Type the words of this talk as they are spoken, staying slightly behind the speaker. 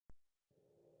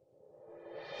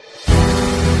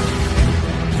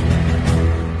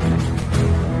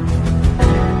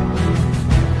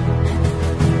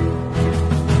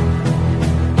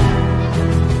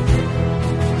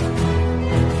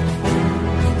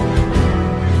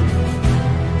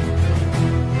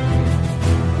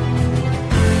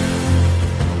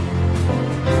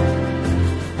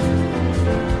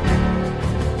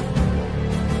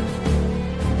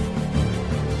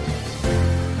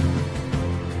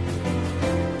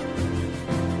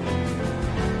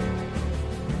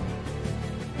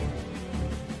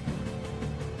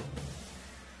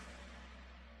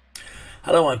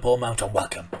Hello, I'm Paul Mount and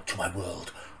welcome to my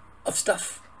world of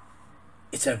stuff.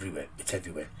 It's everywhere, it's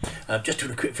everywhere. Just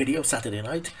doing a quick video Saturday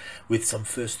night with some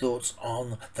first thoughts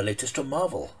on the latest from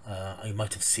Marvel. You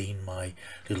might have seen my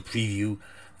little preview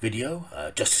video,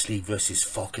 Justice League versus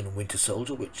Falcon and Winter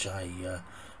Soldier, which I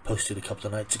posted a couple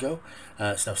of nights ago.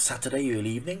 It's now Saturday early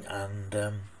evening,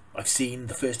 and I've seen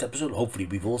the first episode. Hopefully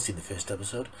we've all seen the first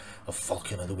episode of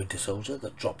Falcon and the Winter Soldier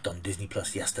that dropped on Disney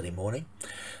Plus yesterday morning.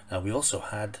 We also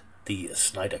had the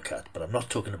Snyder Cut, but I'm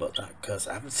not talking about that because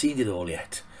I haven't seen it all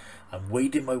yet. I'm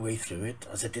wading my way through it.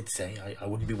 As I did say, I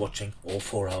wouldn't be watching all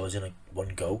 4 hours in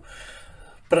one go,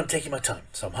 but I'm taking my time,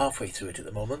 so I'm halfway through it at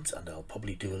the moment, and I'll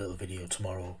probably do a little video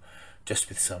tomorrow just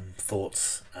with some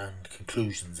thoughts and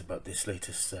conclusions about this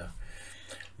latest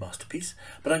masterpiece.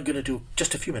 But I'm going to do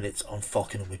just a few minutes on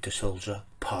Falcon and Winter Soldier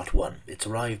Part 1. It's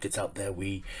arrived, it's out there.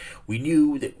 We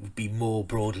knew that it would be more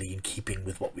broadly in keeping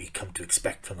with what we come to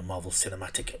expect from the Marvel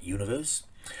Cinematic Universe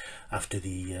after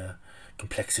the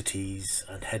complexities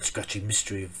and head-scratching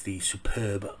mystery of the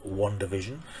superb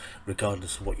WandaVision,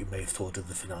 regardless of what you may have thought of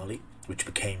the finale, which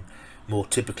became more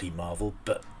typically Marvel.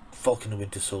 But Falcon and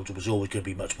Winter Soldier was always going to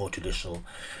be much more traditional,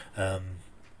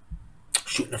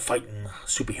 shooting and fighting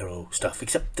superhero stuff,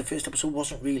 except the first episode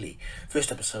wasn't really.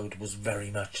 First episode was very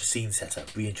much a scene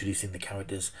setup, reintroducing the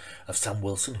characters of Sam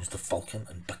Wilson, who's the Falcon,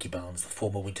 and Bucky Barnes, the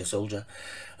former Winter Soldier.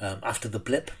 After the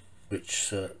blip,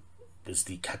 which was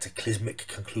the cataclysmic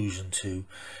conclusion to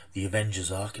the Avengers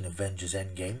arc in Avengers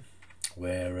Endgame,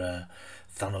 where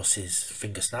Thanos'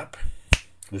 finger snap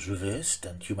was reversed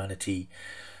and humanity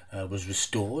was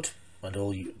restored, and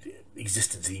all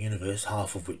existence in the universe,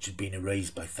 half of which had been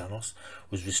erased by Thanos,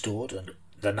 was restored, and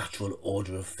the natural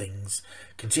order of things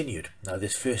continued. Now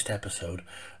this first episode,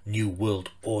 New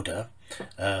World Order,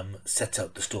 sets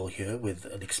out the story here with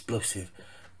an explosive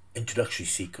introductory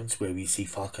sequence where we see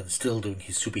Falcon still doing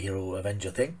his superhero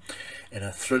Avenger thing in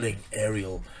a thrilling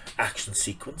aerial action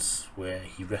sequence where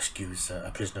he rescues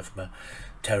a prisoner from a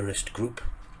terrorist group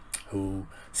who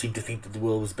seemed to think that the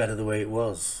world was better the way it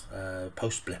was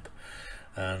post-blip,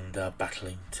 and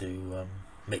battling to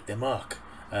make their mark.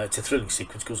 It's a thrilling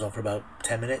sequence, goes on for about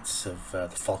 10 minutes of the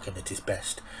Falcon at his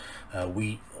best,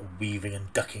 weaving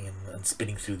and ducking and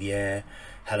spinning through the air,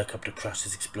 helicopter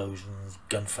crashes, explosions,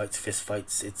 gunfights,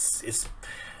 fistfights. It's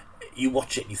you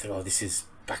watch it and you think, oh, this is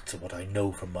back to what I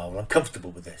know from Marvel. I'm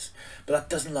comfortable with this. But that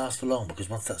doesn't last for long, because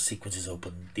once that sequence is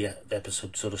open, the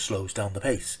episode sort of slows down the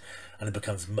pace and it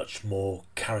becomes much more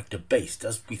character based,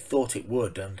 as we thought it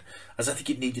would, and as I think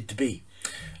it needed to be.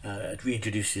 It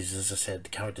reintroduces, as I said, the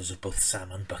characters of both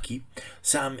Sam and Bucky.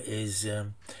 Sam is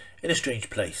in a strange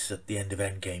place at the end of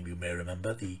Endgame. You may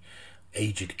remember the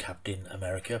aged Captain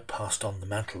America passed on the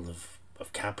mantle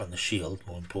of Cap and the shield,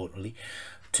 more importantly,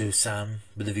 to Sam,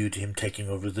 with a view to him taking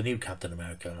over as the new Captain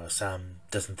America. Now, Sam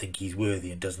doesn't think he's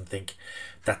worthy and doesn't think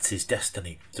that's his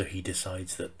destiny, so he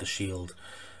decides that the shield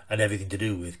and everything to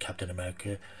do with Captain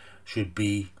America should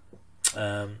be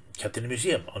kept in a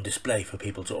museum on display for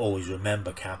people to always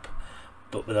remember Cap,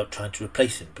 but without trying to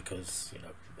replace him, because, you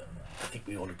know, I think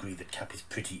we all agree that Cap is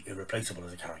pretty irreplaceable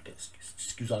as a character.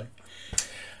 Excuse me.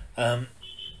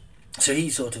 So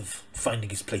he's sort of finding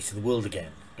his place in the world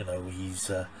again. You know, he's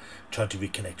trying to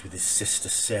reconnect with his sister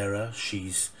Sarah.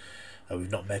 She's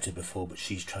we've not met her before, but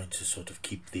she's trying to sort of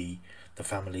keep the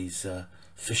family's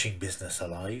fishing business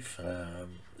alive.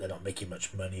 They're not making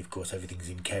much money, of course. Everything's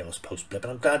in chaos post-blip,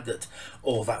 and I'm glad that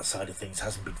all that side of things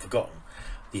hasn't been forgotten.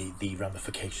 The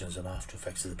ramifications and after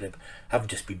effects of the blip haven't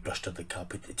just been brushed under the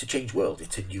carpet. It's a changed world.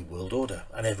 It's a new world order,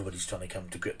 and everybody's trying to come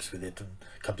to grips with it and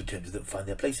come to terms with it and find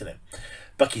their place in it.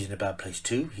 Bucky's in a bad place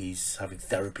too. He's having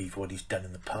therapy for what he's done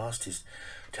in the past, his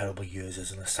terrible years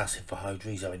as an assassin for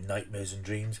Hydra. He's having nightmares and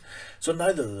dreams. So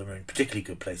neither of them are in particularly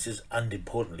good places, and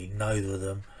importantly, neither of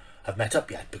them have met up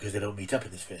yet, because they don't meet up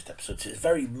in this first episode. So it's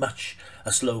very much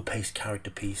a slow-paced character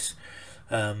piece,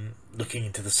 looking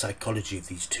into the psychology of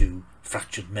these two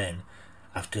fractured men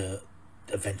after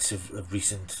events of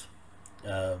recent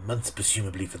months,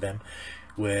 presumably for them,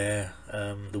 where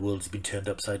the world has been turned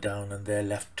upside down and they're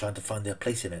left trying to find their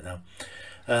place in it now.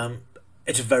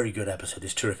 It's a very good episode.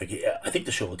 It's terrific. I think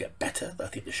the show will get better. I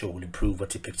think the show will improve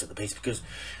once it picks up the pace, because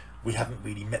we haven't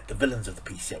really met the villains of the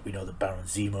piece yet. We know that Baron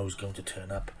Zemo is going to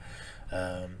turn up,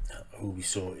 who we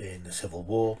saw in the Civil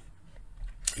War.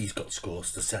 He's got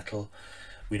scores to settle.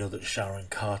 We know that Sharon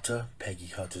Carter, Peggy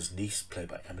Carter's niece, played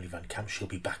by Emily Van Camp, she'll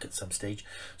be back at some stage.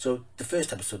 So the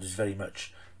first episode is very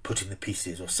much putting the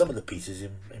pieces, or some of the pieces,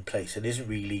 in place, and isn't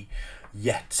really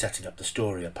yet setting up the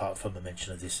story, apart from a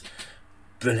mention of this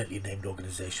brilliantly named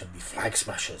organisation, the Flag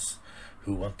Smashers,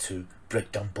 who want to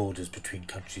break down borders between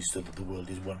countries so that the world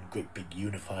is one great big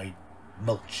unified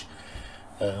mulch.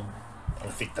 And I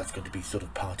think that's going to be sort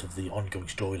of part of the ongoing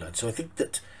storyline. So I think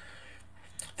that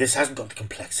this hasn't got the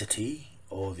complexity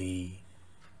or the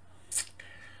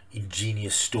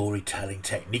ingenious storytelling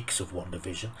techniques of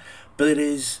WandaVision, but it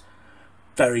is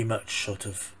very much sort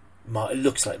of, it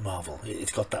looks like Marvel.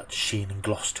 It's got that sheen and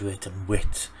gloss to it, and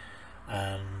wit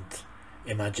and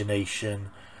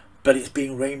imagination, but it's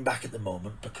being reined back at the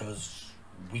moment because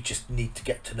we just need to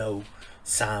get to know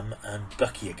Sam and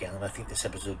Bucky again, and I think this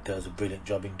episode does a brilliant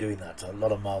job in doing that. A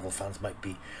lot of Marvel fans might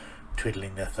be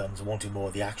twiddling their thumbs and wanting more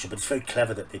of the action, but it's very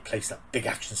clever that they place that big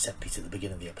action set piece at the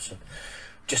beginning of the episode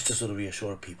just to sort of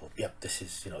reassure people, yep, this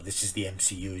is, you know, this is the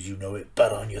MCU as you know it,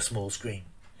 but on your small screen.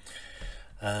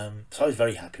 So I was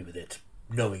very happy with it,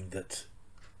 knowing that,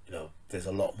 you know, there's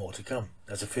a lot more to come.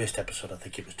 As a first episode, I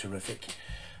think it was terrific,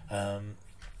 and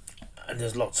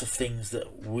there's lots of things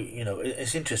that we, you know,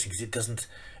 it's interesting because it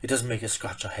doesn't make us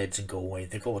scratch our heads and go away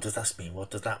and think, oh, what does that mean? What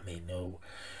does that mean? No,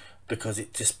 because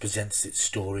it just presents its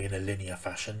story in a linear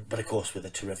fashion, but of course with a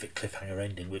terrific cliffhanger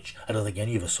ending, which I don't think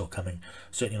any of us saw coming,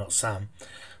 certainly not Sam.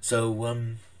 So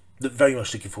very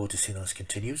much looking forward to seeing how this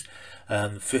continues.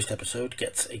 The first episode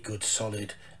gets a good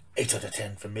solid 8 out of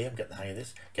 10 from me. I'm getting the hang of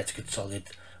this. Gets a good solid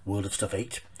World of Stuff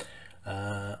 8.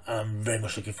 I'm very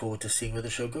much looking forward to seeing where the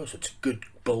show goes. So it's a good,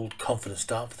 bold, confident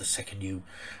start for the second new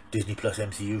Disney Plus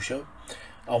MCU show.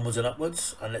 Onwards and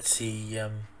upwards, and let's see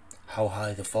how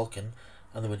high the Falcon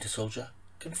and the Winter Soldier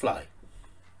can fly.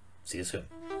 See you soon.